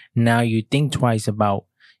it. Now you think twice about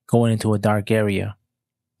going into a dark area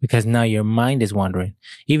because now your mind is wandering,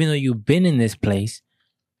 even though you've been in this place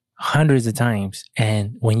hundreds of times.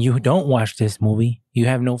 And when you don't watch this movie, you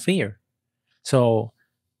have no fear. So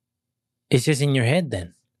it's just in your head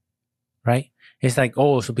then, right? It's like,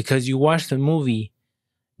 oh, so because you watched the movie,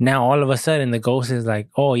 now all of a sudden the ghost is like,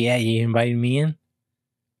 oh yeah, you invited me in?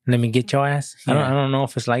 Let me get your ass? Yeah. I don't know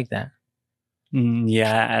if it's like that.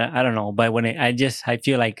 Yeah, I don't know. But when I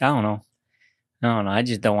feel like, I don't know. I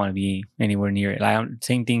just don't want to be anywhere near it. Like,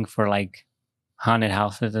 same thing for like haunted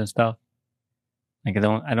houses and stuff. Like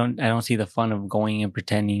I don't see the fun of going and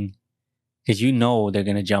pretending, because you know they're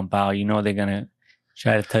gonna jump out. You know they're gonna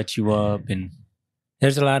try to touch you up, and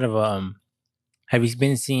there's a lot of Have you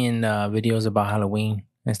been seeing videos about Halloween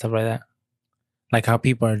and stuff like that? Like how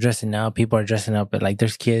people are dressing up. People are dressing up, but like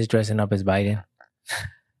there's kids dressing up as Biden,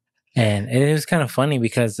 and it was kind of funny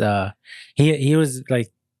because he was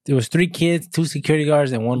like, there was 3 kids, 2 security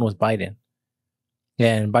guards, and 1 was Biden.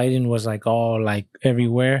 Yeah, and Biden was like all like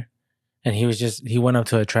everywhere. and he went up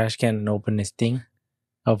to a trash can and opened his thing,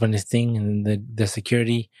 and the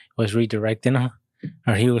security was redirecting him,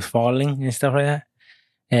 or he was falling and stuff like that.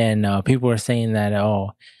 And people were saying that,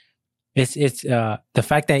 oh, it's the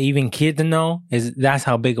fact that even kids know that's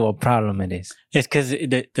how big of a problem it is. It's because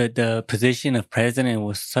the position of president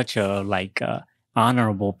was such a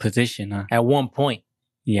honorable position, huh? At one point.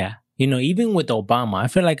 Yeah. You know, even with Obama, I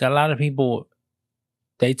feel like a lot of people,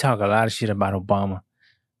 they talk a lot of shit about Obama.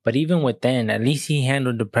 But even with then, at least he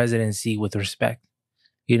handled the presidency with respect.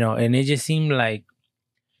 You know, and it seemed like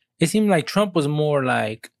Trump was more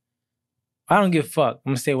like, I don't give a fuck.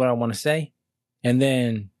 I'm going to say what I want to say. And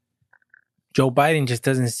then Joe Biden just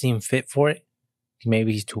doesn't seem fit for it.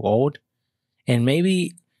 Maybe he's too old.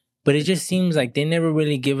 But it just seems like they never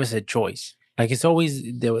really give us a choice. Like it's always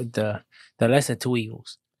the lesser two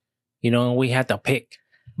evils. You know, and we have to pick.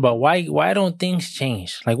 But why don't things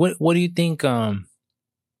change? Like what do you think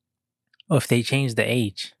if they change the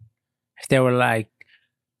age? If they were like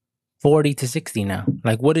 40 to 60 now.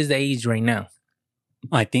 Like what is the age right now?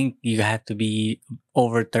 I think you have to be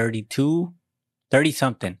over 32, 30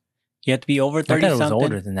 something. You have to be over 30 I thought it was something.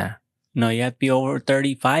 older than that. No, you have to be over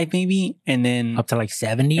 35 maybe, and then up to like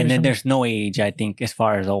 70 and then something? There's no age, I think, as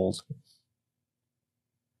far as old.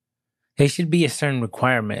 There should be a certain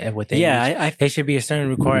requirement with age. Yeah, there should be a certain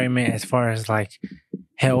requirement as far as like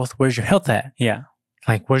health. Where's your health at? Yeah.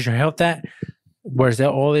 Like, where's your health at? Where's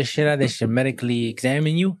all this shit at? They should medically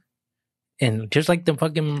examine you. And just like the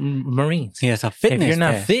fucking Marines. Yeah, it's a fitness If you're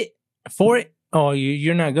not test. fit for it,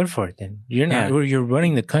 you're not good for it then. You're not, you're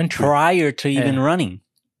running the country. Prior to even running.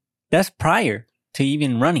 That's prior to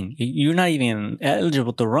even running. You're not even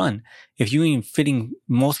eligible to run. If you ain't fitting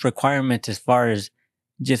most requirements as far as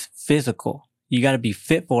just physical, you got to be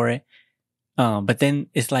fit for it. But then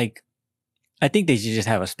it's like, I think they should just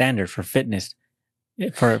have a standard for fitness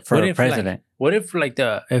for a president. What if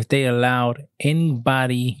if they allowed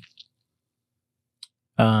anybody,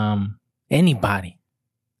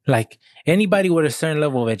 like anybody with a certain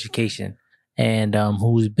level of education and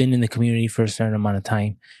who's been in the community for a certain amount of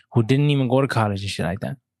time, who didn't even go to college and shit like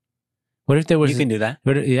that? What if there was? You can do that.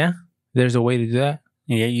 Yeah, there's a way to do that.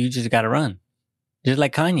 Yeah, you just got to run. Just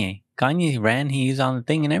like Kanye. Kanye ran, he's on the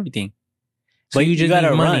thing and everything. So but you just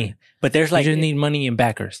gotta need money. Run. But there's like... You just need money and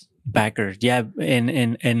backers. Backers, yeah.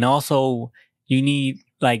 And also you need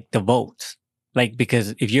like the votes. Like,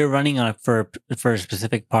 because if you're running for a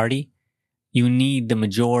specific party, you need the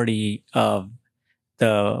majority of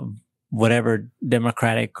the whatever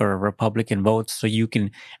Democratic or Republican votes so you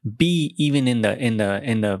can be even in the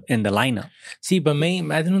lineup. See, but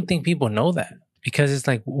I don't think people know that. Because it's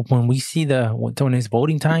like when we see when it's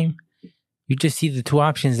voting time, you just see the two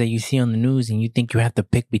options that you see on the news and you think you have to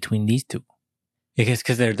pick between these two.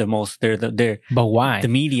 Because they're the most, they're. But why? The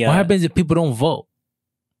media. What happens if people don't vote?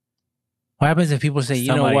 What happens if people say,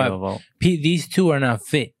 you know what, these two are not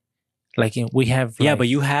fit? Like we have. Yeah, but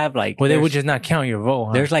you have like. Well, they would just not count your vote.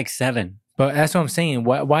 Huh? There's like 7. But that's what I'm saying.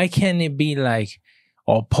 Why can't it be like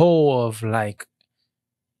a poll of like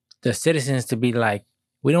the citizens to be like,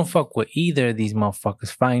 we don't fuck with either of these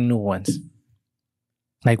motherfuckers. Find new ones.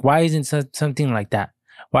 Like, why isn't something like that?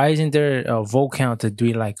 Why isn't there a vote count to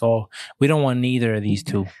be like, oh, we don't want neither of these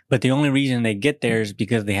two? But the only reason they get there is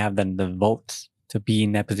because they have the votes to be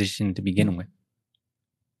in that position to begin with.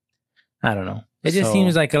 I don't know. It just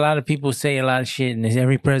seems like a lot of people say a lot of shit, and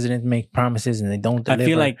every president make promises and they don't deliver. I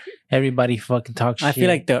feel like everybody fucking talks shit. I feel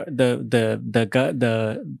like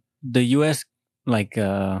the U.S. like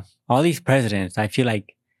all these presidents, I feel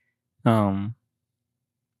like not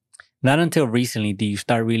until recently do you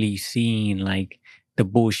start really seeing like the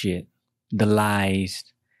bullshit, the lies,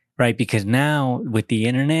 right? Because now with the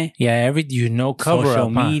internet, cover social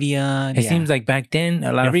up, media. It seems like back then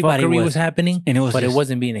a lot of fuckery was happening, and it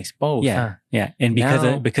wasn't being exposed. Yeah, huh? Yeah, and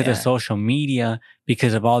because of social media,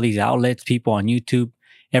 because of all these outlets, people on YouTube,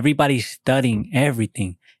 everybody's studying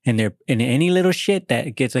everything, and any little shit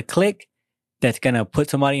that gets a click, that's gonna put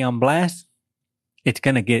somebody on blast, it's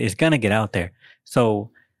gonna get out there.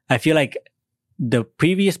 So I feel like the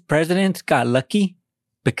previous presidents got lucky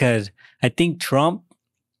because I think Trump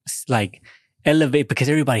like elevate, because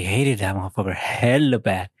everybody hated that motherfucker hella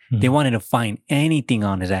bad. Mm-hmm. They wanted to find anything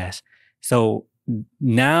on his ass. So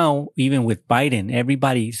now even with Biden,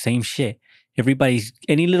 everybody same shit. Everybody's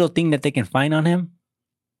any little thing that they can find on him,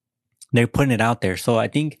 they're putting it out there. So I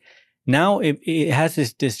think now it has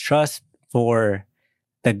this distrust for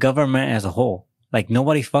the government as a whole. Like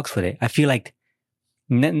nobody fucks with it. I feel like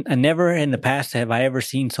never in the past have I ever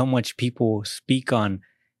seen so much people speak on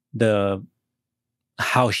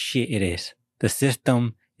how shit it is. The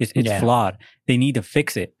system It's Yeah. flawed. They need to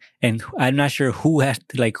fix it. And I'm not sure who has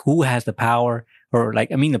the power, or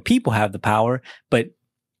like, I mean, the people have the power, but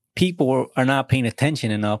people are not paying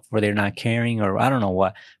attention enough, or they're not caring, or I don't know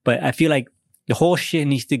what. But I feel like the whole shit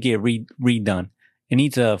needs to get redone. It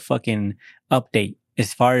needs a fucking update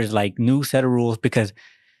as far as like new set of rules, because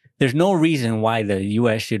there's no reason why the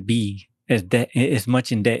U.S. should be as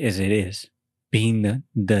much in debt as it is, being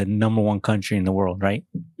the number one country in the world, right?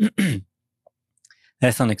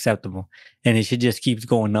 That's unacceptable. And it should just keep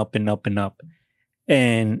going up and up and up.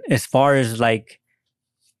 And as far as like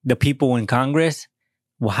the people in Congress,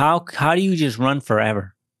 well, how do you just run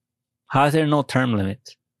forever? How is there no term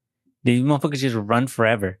limits? These motherfuckers just run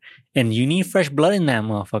forever. And you need fresh blood in that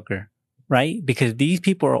motherfucker, right? Because these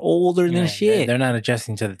people are older than shit. They're not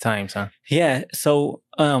adjusting to the times, huh? Yeah. So,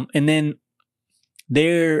 and then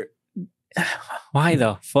why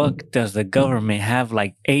the fuck does the government have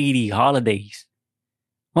like 80 holidays?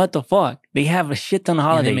 What the fuck? They have a shit ton of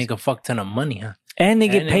holidays. And they make a fuck ton of money, huh? And they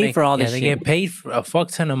get paid for all this shit. They get paid for a fuck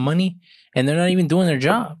ton of money, and they're not even doing their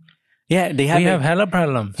job. Yeah, we have hella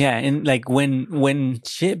problems. Yeah, and like when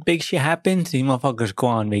big shit happens, these motherfuckers go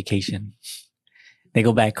on vacation. They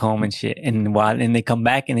go back home and shit, and they come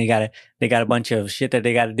back and they got a bunch of shit that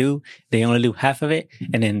they got to do. They only do half of it,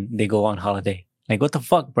 and then they go on holiday. Like, what the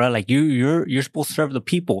fuck, bro? Like you're supposed to serve the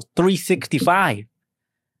people 365.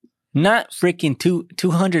 Not freaking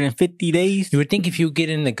 250 days. You would think if you get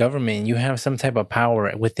in the government, you have some type of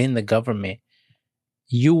power within the government,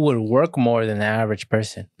 you would work more than the average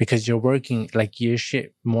person, because you're working like your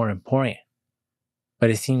shit more important.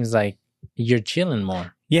 But it seems like you're chilling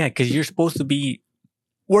more. Yeah, because you're supposed to be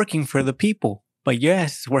working for the people, but your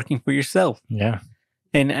ass is working for yourself. Yeah.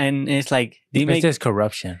 And it's like there's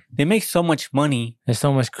corruption. They make so much money. There's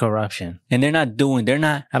so much corruption. And they're not.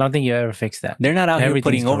 I don't think you ever fix that. They're not out here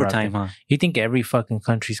putting overtime, huh? You think every fucking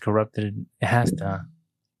country's corrupted? It has to,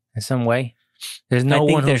 in some way. There's no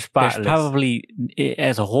one who's spotless. There's probably,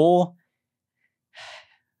 as a whole,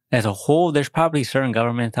 there's probably certain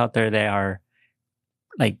governments out there that are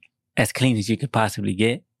like as clean as you could possibly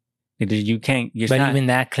get. You can't. Even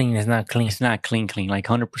that clean is not clean. It's not clean. Like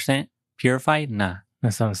 100% purified. Nah.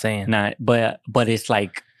 That's what I'm saying. Nah, but it's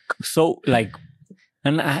like so like,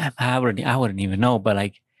 and I wouldn't even know. But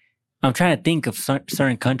like, I'm trying to think of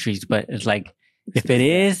certain countries, but it's like if it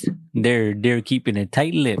is, they're keeping a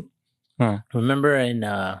tight lip. Huh. Remember in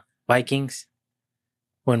Vikings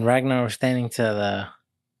when Ragnar was standing to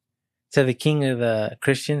the king of the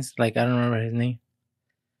Christians? Like, I don't remember his name.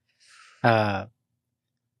 And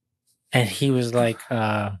he was like,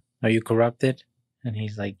 "Are you corrupted?" And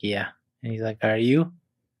he's like, "Yeah." And he's like, "Are you?"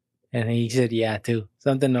 And he said, "Yeah, too."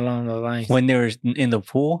 Something along those lines. When they were in the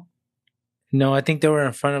pool? No, I think they were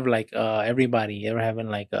in front of like everybody. They were having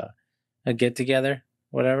like a get together,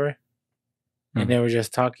 whatever. And they were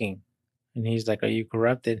just talking. And he's like, "Are you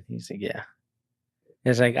corrupted?" He's like, "Yeah."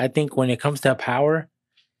 It's like, I think when it comes to power,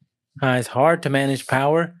 it's hard to manage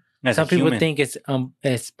power. Some people think it's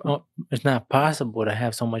not possible to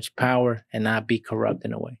have so much power and not be corrupt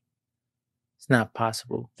in a way. It's not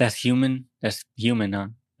possible. That's human. That's human, huh?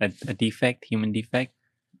 A defect, human defect.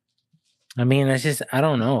 I mean, it's just, I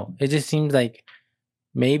don't know. It just seems like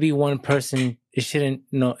maybe one person. It shouldn't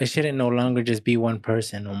no longer just be one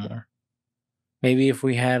person no more. Maybe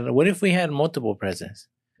what if we had multiple presidents?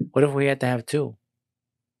 What if we had to have two,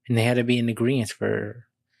 and they had to be in agreement for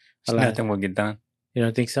a lot? Nothing will get done. You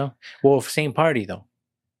don't think so? Well, same party though.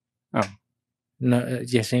 Oh, no,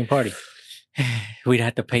 yeah, same party. We'd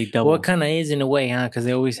have to pay double. Well, it kind of is in a way, huh? Because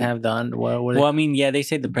they always have the well, I mean, yeah, they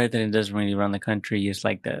say the president doesn't really run the country. It's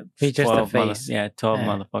like he's just a face. 12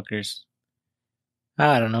 motherfuckers.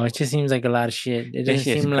 I don't know. It just seems like a lot of shit. It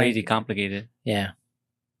doesn't seem crazy complicated. Yeah,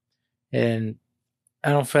 and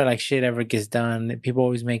I don't feel like shit ever gets done. People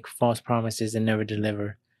always make false promises and never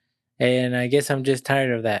deliver. And I guess I'm just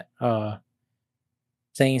tired of that.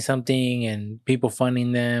 Saying something and people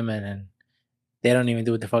funding them, and they don't even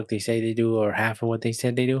do what the fuck they say they do, or half of what they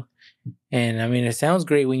said they do. And I mean, it sounds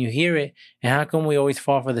great when you hear it. And how come we always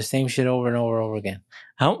fall for the same shit over and over and over again?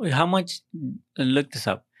 How much? Look this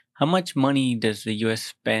up. How much money does the U.S.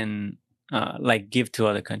 spend, like give to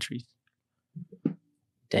other countries?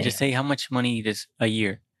 Damn. Just say how much money does a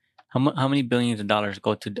year? How many billions of dollars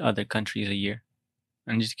go to other countries a year?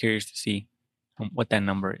 I'm just curious to see what that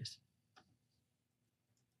number is.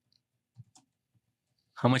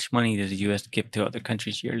 How much money does the U.S. give to other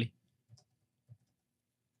countries yearly?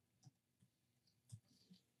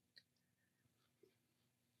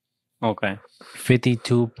 Okay.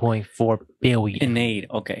 52.4 billion. In aid,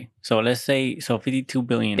 okay. So let's say, $52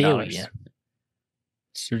 billion.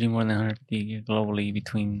 shooting more than 150 globally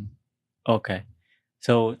between. Okay,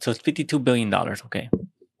 so it's $52 billion. Okay,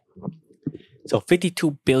 so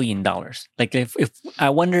 $52 billion. Like if I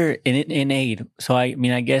wonder in aid. So I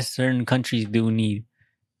mean, I guess certain countries do need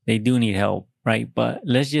help, right? But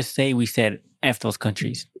let's just say we said F those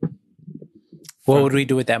countries. What would we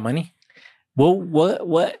do with that money? Well,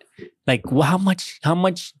 what? Like, how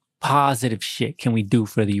much positive shit can we do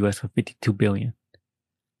for the U.S. for $52 billion?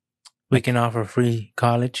 We can offer free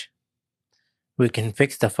college. We can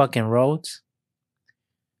fix the fucking roads.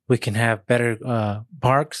 We can have better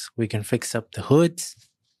parks. We can fix up the hoods.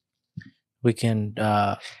 We can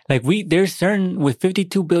there's certain with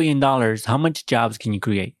 $52 billion, how much jobs can you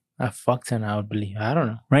create? a fuck ton, I would believe. I don't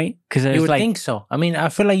know. Right? Because you would think so. I mean, I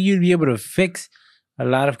feel like you'd be able to fix a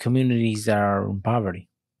lot of communities that are in poverty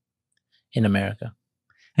in America.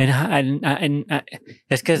 And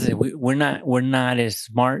that's because we're not as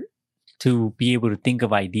smart to be able to think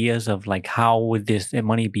of ideas of like how would this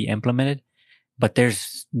money be implemented. But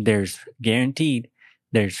there's guaranteed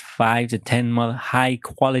there's 5 to 10 high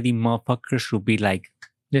quality motherfuckers who'll be like,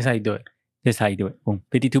 this is how you do it. This is how you do it. Boom,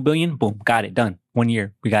 52 billion. Boom, got it done. 1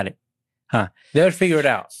 year, we got it. Huh? They would figure it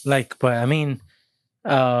out. Like, but I mean,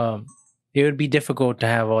 it would be difficult to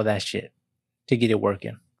have all that shit to get it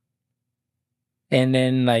working. And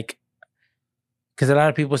then like, because a lot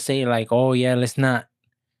of people say like, oh yeah, let's not.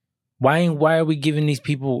 Why are we giving these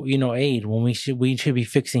people aid when we should be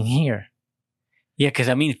fixing here? Yeah, because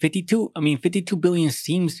I mean, 52 billion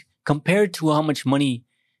seems compared to how much money.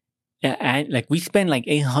 Like we spend like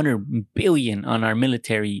 800 billion on our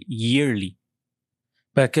military yearly.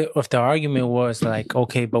 But if the argument was like,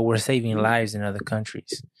 okay, but we're saving lives in other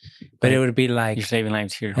countries, but it would be like you're saving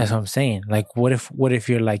lives here. That's what I'm saying. Like, what if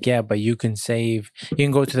you're like, yeah, but you can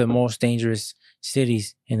go to the most dangerous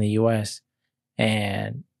cities in the U.S.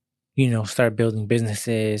 and start building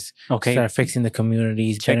businesses, start fixing the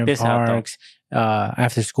communities, better parks,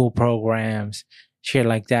 after school programs, shit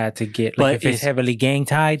like that to get. Like, if it's heavily gang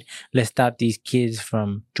tied, let's stop these kids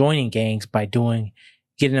from joining gangs by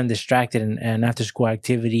getting them distracted and after school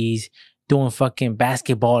activities, doing fucking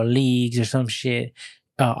basketball leagues or some shit,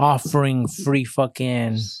 offering free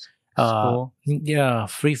fucking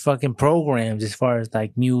free fucking programs as far as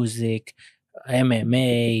like music,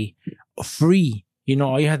 MMA, free.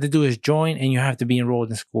 All you have to do is join and you have to be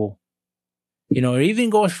enrolled in school. Or even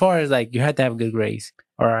go as far as like you have to have good grades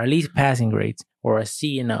or at least passing grades or a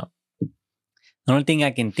C and up. The only thing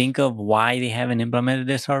I can think of why they haven't implemented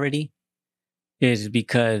this already is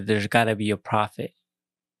because there's got to be a profit.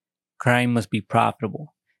 Crime must be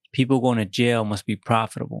profitable. People going to jail must be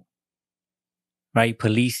profitable. Right?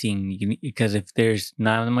 Policing, because if there's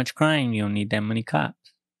not much crime, you don't need that many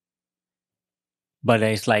cops. But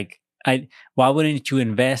it's like, why wouldn't you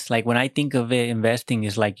invest? Like when I think of it, investing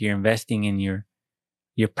is like you're investing in your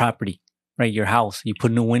property, right? Your house. You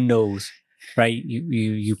put new windows, right?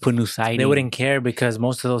 You put new siding. They wouldn't care because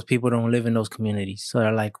most of those people don't live in those communities. So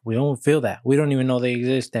they're like, we don't feel that. We don't even know they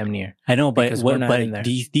exist damn near. I know, but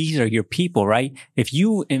these are your people, right?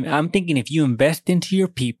 I'm thinking if you invest into your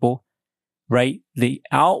people, right, the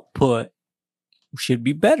output should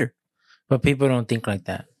be better. But people don't think like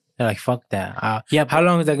that. They're like, fuck that. How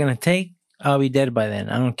long is that going to take? I'll be dead by then.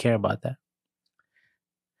 I don't care about that.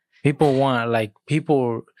 People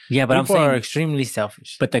people I'm saying, are extremely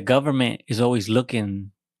selfish. But the government is always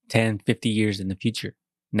looking 10, 50 years in the future.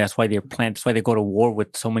 And that's why that's why they go to war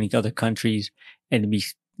with so many other countries. And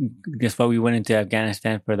that's why we went into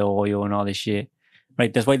Afghanistan for the oil and all this shit.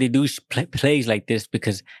 Right? That's why they do plays like this,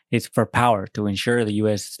 because it's for power, to ensure the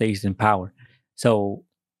U.S. stays in power. So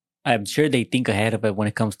I'm sure they think ahead of it when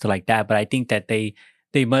it comes to like that, but I think that they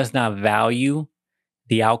must not value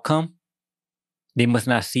the outcome. They must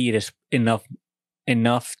not see it as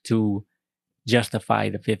enough to justify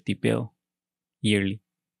the 50 bill yearly.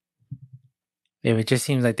 Yeah, it just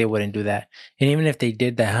seems like they wouldn't do that. And even if they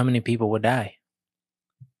did that, how many people would die?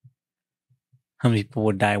 How many people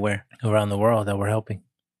would die where? Around the world that we're helping.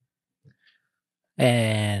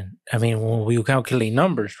 And I mean, when we calculate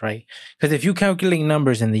numbers, right? Because if you calculate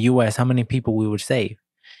numbers in the U.S., how many people we would save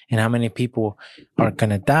and how many people are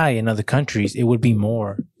going to die in other countries, it would be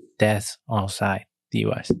more deaths outside the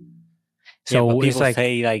U.S. So but people it's like,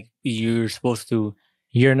 say like you're supposed to.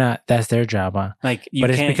 You're not. That's their job, huh? Like,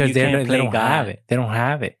 but it's because they don't have it. They don't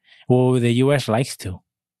have it. Well, the U.S. likes to.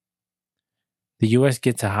 The U.S.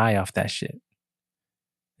 gets a high off that shit.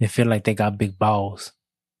 They feel like they got big balls.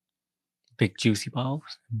 Big juicy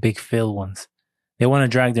balls? Big filled ones. They want to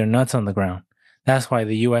drag their nuts on the ground. That's why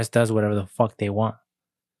the U.S. does whatever the fuck they want.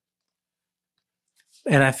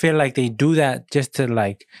 And I feel like they do that just to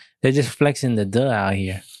like, they're just flexing the duh out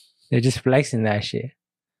here. They're just flexing that shit.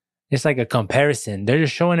 It's like a comparison. They're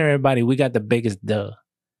just showing everybody we got the biggest duh.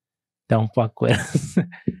 Don't fuck with us.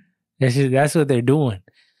 That's what they're doing.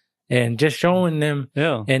 And just showing them.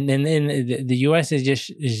 Yeah. And then the US is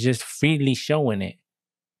just freely showing it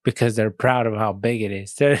because they're proud of how big it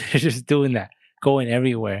is. They're just doing that, going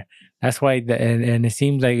everywhere. That's why, and it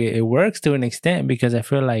seems like it works to an extent because I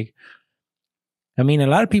feel like, I mean, a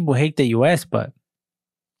lot of people hate the US, but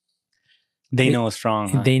they know it's strong.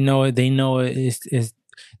 Huh? They know it's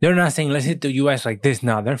they're not saying let's hit the US like this.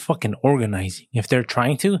 No, they're fucking organizing. If they're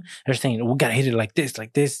trying to, they're saying we gotta hit it like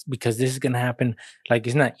this, because this is gonna happen. Like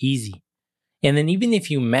it's not easy. And then even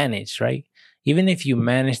if you manage, right? Even if you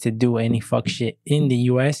manage to do any fuck shit in the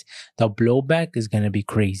US, the blowback is gonna be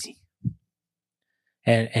crazy.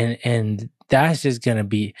 And that's just gonna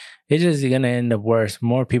be, it's just gonna end up worse.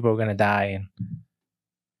 More people are gonna die, and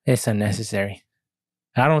it's unnecessary.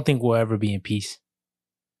 I don't think we'll ever be in peace.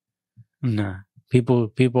 Nah.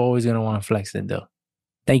 People always gonna want to flex it though.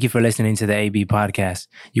 Thank you for listening to the AB podcast.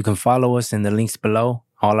 You can follow us in the links below.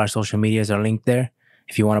 All our social medias are linked there.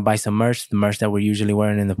 If you want to buy some merch, the merch that we're usually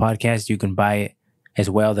wearing in the podcast, you can buy it as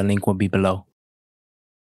well. The link will be below.